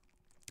shoulders.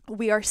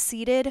 We are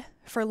seated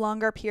for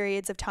longer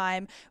periods of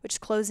time, which is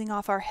closing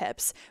off our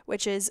hips,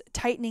 which is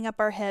tightening up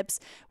our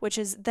hips, which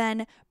is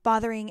then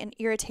bothering and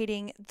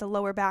irritating the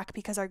lower back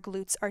because our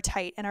glutes are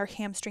tight and our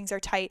hamstrings are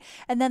tight.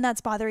 And then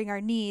that's bothering our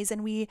knees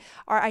and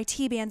our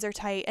IT bands are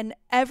tight, and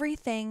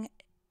everything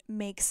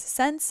makes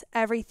sense.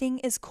 Everything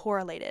is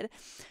correlated.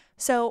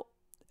 So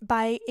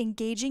by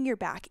engaging your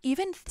back,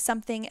 even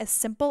something as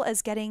simple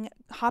as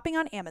hopping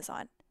on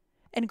Amazon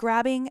and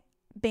grabbing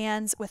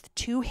bands with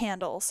 2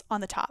 handles on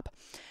the top,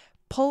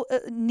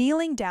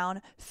 kneeling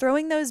down,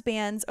 throwing those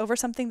bands over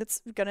something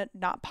that's going to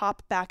not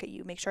pop back at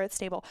you, make sure it's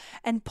stable,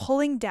 and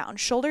pulling down,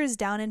 shoulders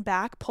down and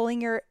back,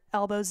 pulling your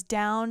elbows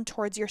down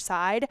towards your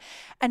side,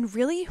 and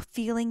really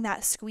feeling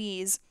that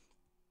squeeze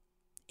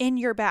in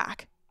your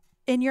back,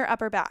 in your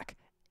upper back.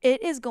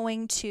 It is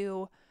going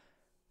to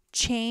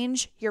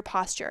change your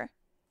posture.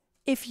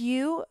 If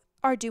you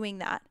are doing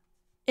that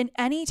in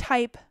any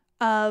type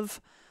of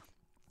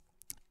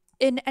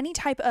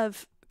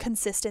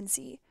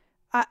consistency,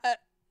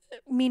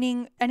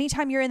 meaning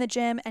anytime you're in the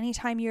gym,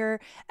 anytime you're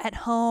at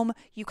home,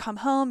 you come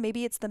home,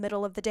 maybe it's the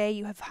middle of the day,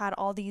 you have had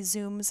all these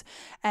Zooms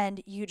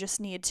and you just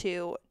need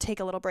to take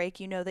a little break.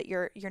 You know that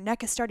your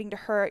neck is starting to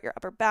hurt, your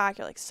upper back,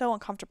 you're like so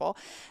uncomfortable.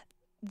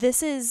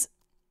 This is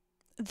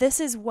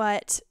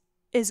what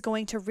is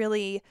going to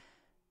really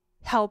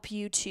help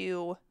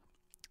you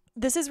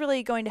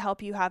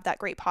have that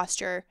great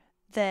posture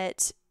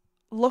that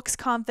looks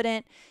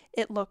confident,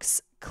 it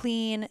looks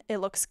clean, it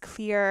looks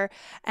clear,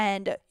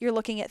 and you're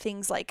looking at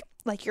things like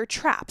your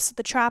traps.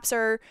 The traps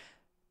are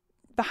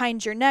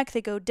behind your neck,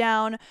 they go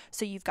down,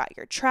 so you've got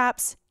your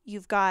traps,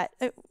 you've got,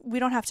 we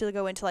don't have to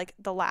go into like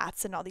the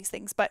lats and all these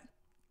things, but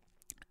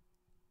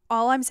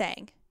all I'm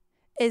saying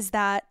is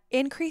that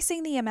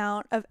increasing the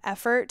amount of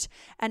effort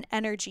and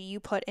energy you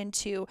put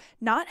into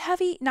not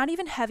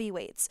even heavy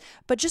weights,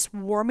 but just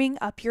warming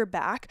up your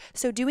back.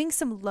 So doing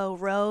some low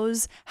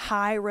rows,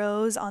 high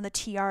rows on the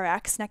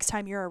TRX next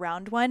time you're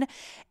around one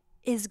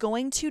is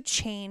going to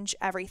change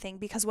everything,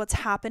 because what's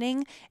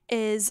happening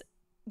is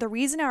the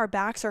reason our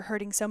backs are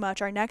hurting so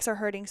much, our necks are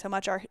hurting so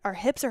much, our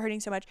hips are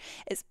hurting so much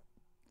is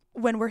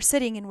when we're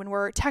sitting and when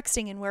we're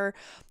texting and we're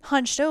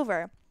hunched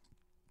over.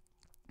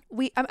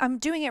 I'm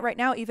doing it right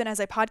now, even as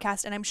I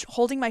podcast, and I'm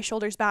holding my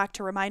shoulders back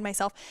to remind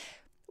myself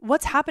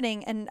what's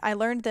happening. And I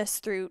learned this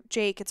through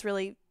Jake. It's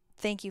really,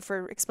 thank you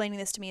for explaining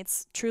this to me.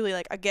 It's truly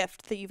like a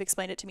gift that you've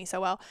explained it to me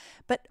so well.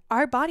 But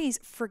our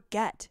bodies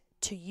forget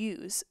to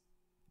use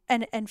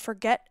and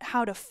forget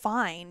how to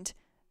find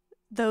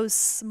those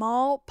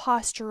small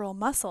postural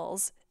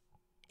muscles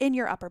in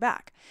your upper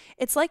back.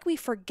 It's like we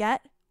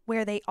forget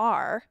where they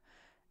are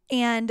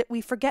and we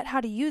forget how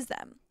to use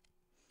them.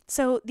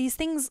 So these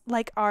things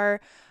like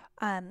our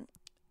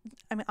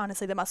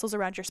honestly, the muscles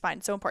around your spine,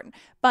 so important.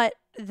 But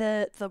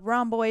the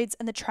rhomboids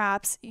and the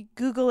traps, you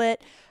Google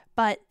it,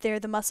 but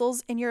they're the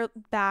muscles in your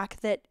back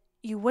that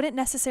you wouldn't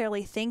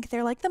necessarily think.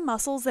 They're like the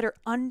muscles that are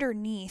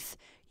underneath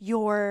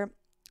your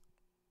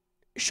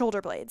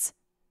shoulder blades.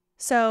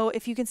 So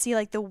if you can see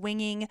like the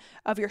winging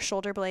of your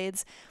shoulder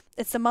blades,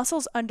 it's the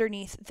muscles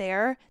underneath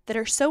there that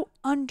are so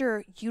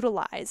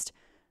underutilized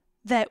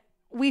that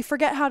we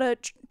forget how to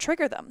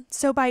trigger them.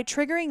 So by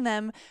triggering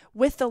them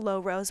with the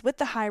low rows, with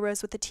the high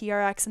rows, with the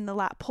TRX and the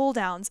lat pull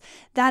downs,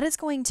 that is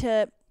going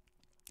to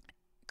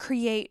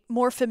create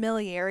more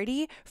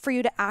familiarity for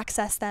you to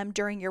access them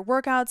during your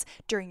workouts,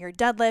 during your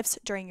deadlifts,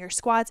 during your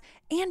squats,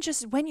 and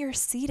just when you're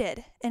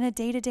seated in a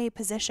day-to-day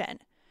position.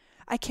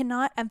 I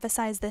cannot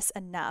emphasize this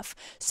enough.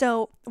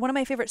 So one of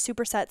my favorite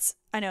supersets,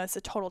 I know it's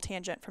a total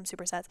tangent from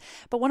supersets,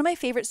 but one of my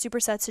favorite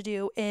supersets to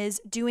do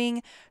is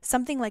doing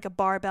something like a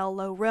barbell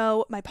low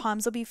row. My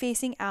palms will be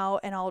facing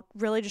out and I'll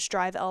really just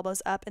drive the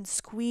elbows up and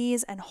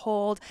squeeze and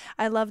hold.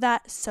 I love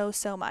that so,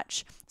 so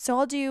much. So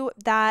I'll do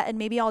that, and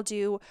maybe I'll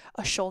do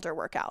a shoulder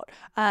workout.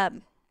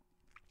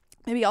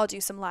 Maybe I'll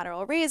do some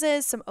lateral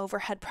raises, some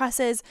overhead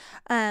presses,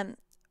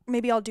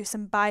 maybe I'll do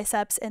some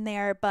biceps in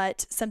there,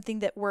 but something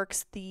that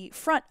works the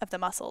front of the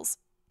muscles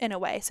in a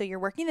way. So you're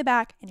working the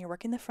back and you're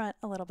working the front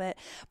a little bit.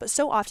 But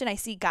so often I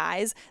see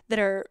guys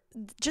that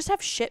just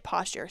have shit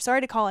posture.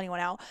 Sorry to call anyone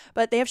out,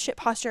 but they have shit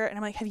posture. And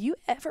I'm like, have you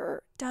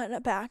ever done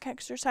a back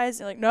exercise?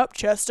 And they're like, nope,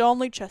 chest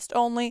only, chest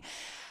only.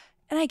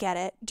 And I get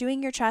it.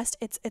 Doing your chest,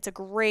 it's a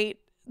great,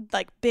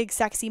 like, big,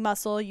 sexy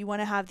muscle. You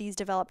want to have these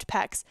developed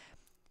pecs.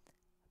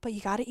 But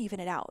you got to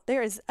even it out.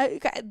 There is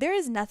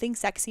nothing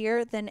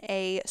sexier than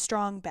a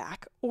strong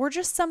back, or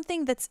just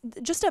something that's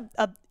just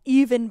a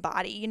even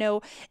body. You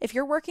know, if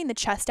you're working the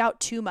chest out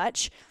too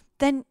much,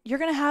 then you're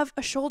going to have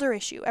a shoulder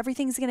issue.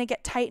 Everything's going to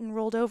get tight and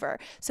rolled over.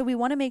 So we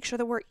want to make sure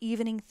that we're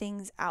evening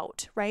things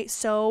out, right?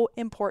 So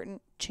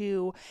important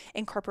to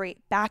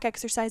incorporate back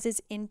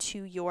exercises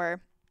into your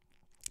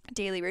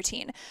daily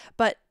routine.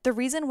 But the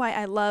reason why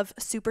I love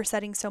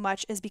supersetting so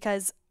much is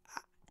because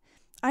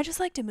I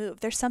just like to move.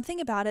 There's something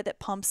about it that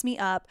pumps me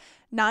up,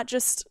 not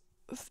just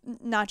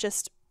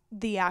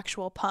the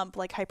actual pump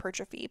like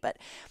hypertrophy, but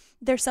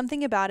there's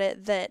something about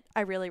it that I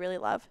really, really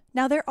love.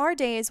 Now, there are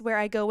days where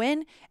I go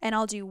in and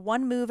I'll do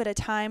one move at a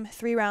time,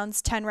 3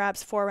 rounds, 10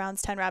 reps, 4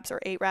 rounds, 10 reps, or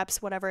 8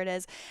 reps, whatever it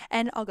is,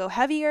 and I'll go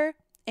heavier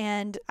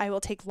and I will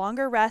take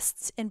longer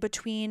rests in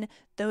between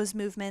those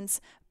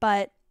movements.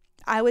 But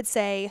I would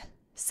say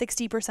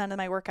 60% of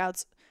my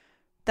workouts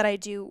that I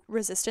do,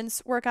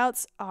 resistance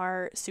workouts,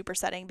 are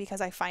supersetting, because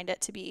I find it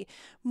to be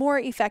more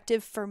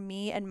effective for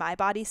me and my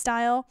body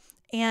style.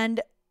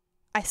 And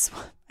I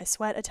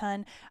sweat a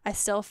ton. I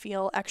still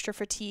feel extra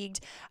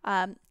fatigued.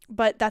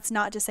 But that's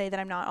not to say that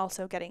I'm not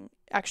also getting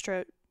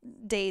extra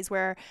days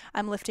where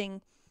I'm lifting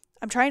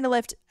I'm trying to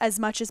lift as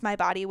much as my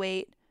body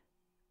weight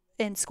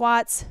in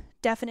squats,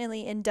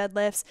 definitely in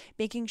deadlifts,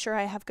 making sure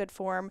I have good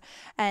form.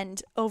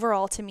 And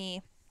overall, to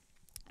me,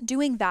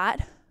 doing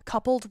that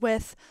coupled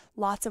with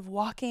lots of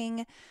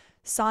walking,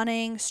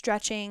 sauning,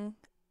 stretching.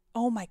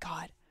 Oh my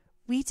God.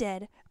 We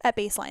did at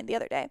Baseline the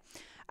other day.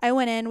 I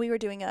went in, we were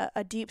doing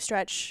a deep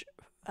stretch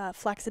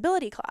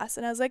flexibility class.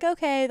 And I was like,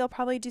 okay, they'll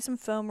probably do some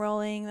foam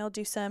rolling. They'll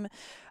do some,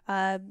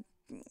 I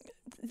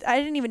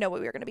didn't even know what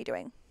we were going to be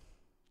doing.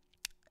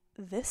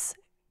 This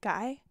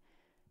guy,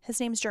 his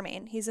name's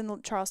Jermaine. He's in the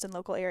Charleston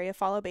local area.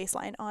 Follow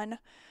Baseline on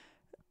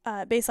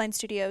Baseline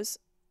Studios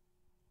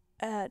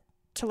to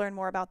learn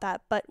more about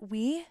that. But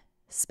we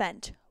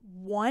spent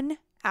 1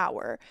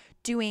 hour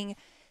doing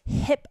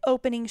hip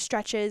opening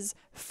stretches,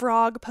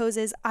 frog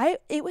poses. I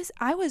was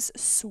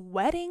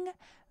sweating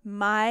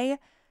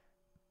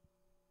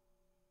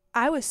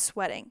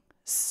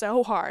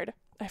so hard.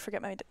 I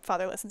forget my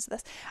father listens to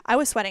this. I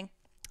was sweating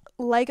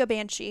like a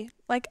banshee,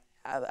 like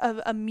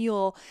a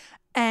mule,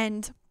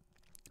 and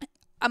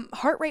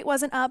heart rate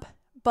wasn't up,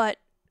 but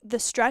the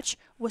stretch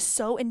was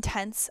so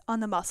intense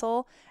on the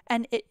muscle,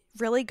 and it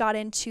really got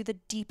into the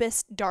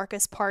deepest,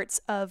 darkest parts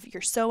of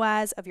your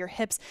psoas, of your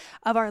hips,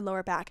 of our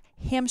lower back.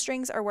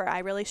 Hamstrings are where I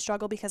really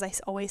struggle because I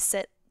always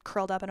sit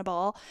curled up in a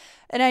ball,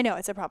 and I know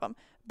it's a problem,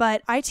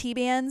 but IT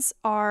bands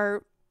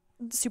are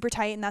super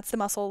tight, and that's the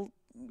muscle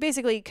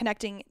basically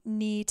connecting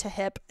knee to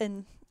hip,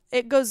 and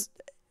it goes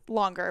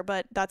longer,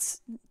 but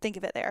think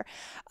of it there.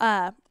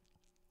 And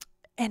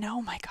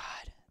oh my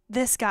God,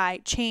 this guy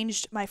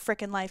changed my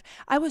freaking life.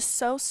 I was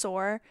so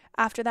sore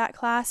after that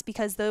class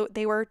because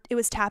it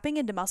was tapping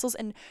into muscles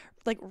and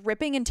like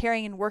ripping and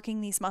tearing and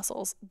working these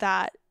muscles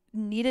that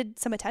needed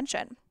some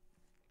attention.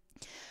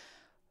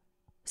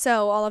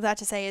 So all of that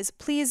to say is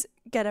please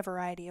get a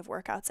variety of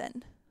workouts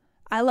in.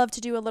 I love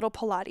to do a little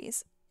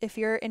Pilates. If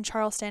you're in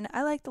Charleston,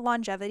 I like the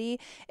Longevity.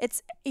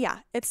 It's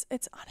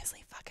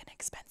honestly fucking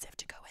expensive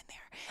to go in there.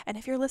 And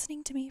if you're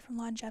listening to me from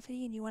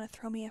Longevity and you want to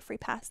throw me a free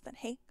pass, then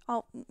hey,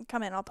 I'll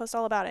come in. I'll post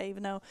all about it,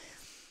 even though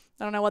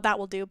I don't know what that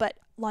will do. But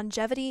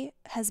Longevity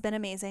has been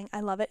amazing. I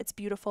love it. It's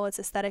beautiful. It's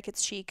aesthetic.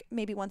 It's chic.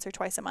 Maybe once or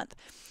twice a month.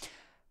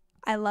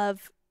 I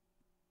love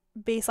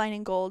Baseline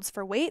and Golds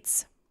for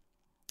weights.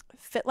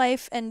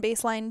 FitLife and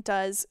Baseline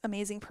does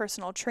amazing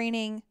personal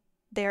training.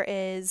 There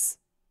is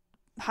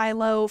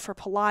high-low for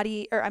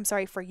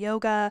Pilates, for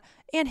yoga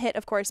and HIIT,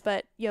 of course,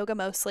 but yoga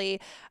mostly.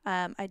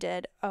 I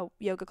did a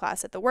yoga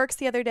class at the Works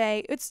the other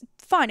day. It's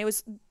fun. It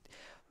was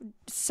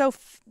so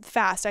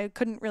fast. I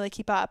couldn't really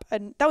keep up,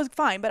 and that was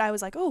fine, but I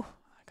was like, oh,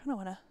 I kind of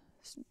want a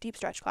deep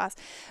stretch class.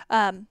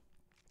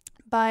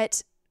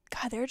 But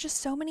God, there are just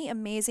so many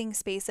amazing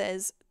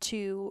spaces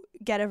to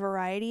get a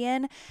variety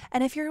in.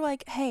 And if you're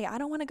like, hey, I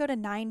don't want to go to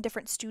 9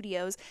 different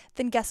studios,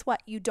 then guess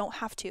what? You don't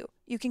have to.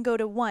 You can go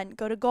to one,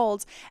 go to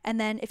Gold's. And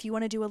then if you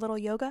want to do a little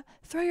yoga,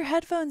 throw your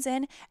headphones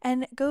in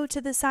and go to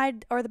the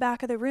side or the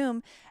back of the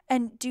room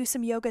and do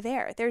some yoga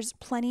there. There's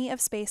plenty of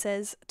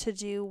spaces to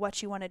do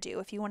what you want to do.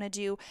 If you want to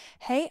do,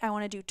 hey, I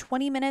want to do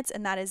 20 minutes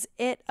and that is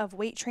it of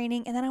weight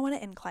training, and then I want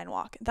to incline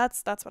walk.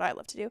 That's what I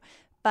love to do.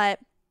 But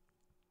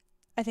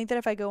I think that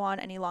if I go on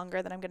any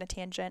longer, then I'm going to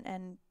tangent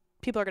and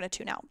people are going to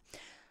tune out.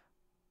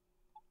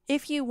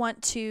 If you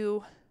want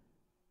to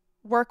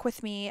work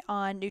with me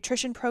on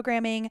nutrition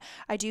programming,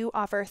 I do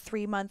offer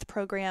 3-month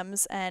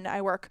programs, and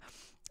I work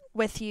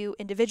with you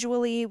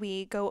individually.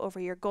 We go over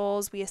your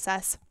goals. We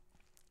assess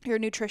your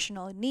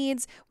nutritional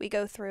needs. We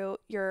go through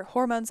your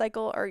hormone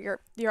cycle or your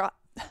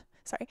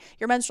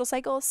menstrual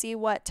cycle, see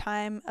what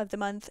time of the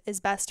month is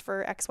best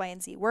for X, Y,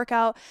 and Z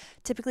workout.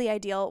 Typically, I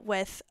deal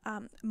with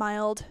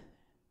mild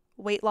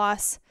weight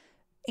loss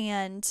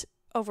and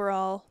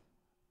overall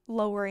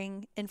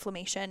lowering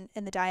inflammation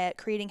in the diet,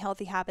 creating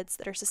healthy habits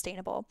that are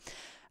sustainable.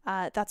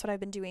 That's what I've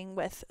been doing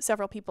with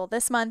several people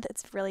this month.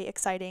 It's really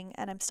exciting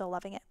and I'm still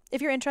loving it.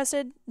 If you're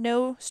interested,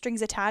 no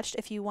strings attached.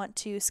 If you want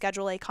to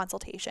schedule a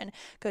consultation,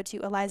 go to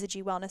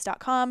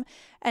elizagwellness.com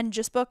and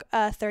just book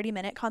a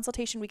 30-minute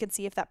consultation. We can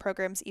see if that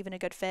program's even a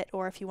good fit,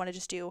 or if you want to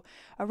just do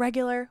a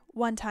regular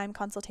one-time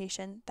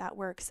consultation, that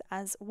works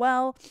as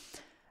well.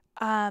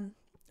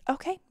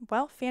 Okay,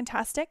 well,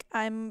 fantastic.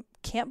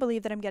 Can't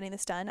believe that I'm getting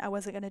this done. I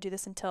wasn't going to do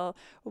this until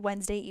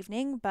Wednesday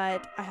evening,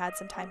 but I had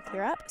some time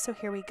clear up. So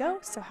here we go.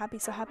 So happy,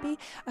 so happy.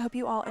 I hope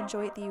you all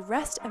enjoy the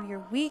rest of your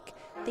week.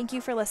 Thank you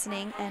for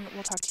listening, and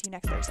we'll talk to you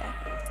next Thursday.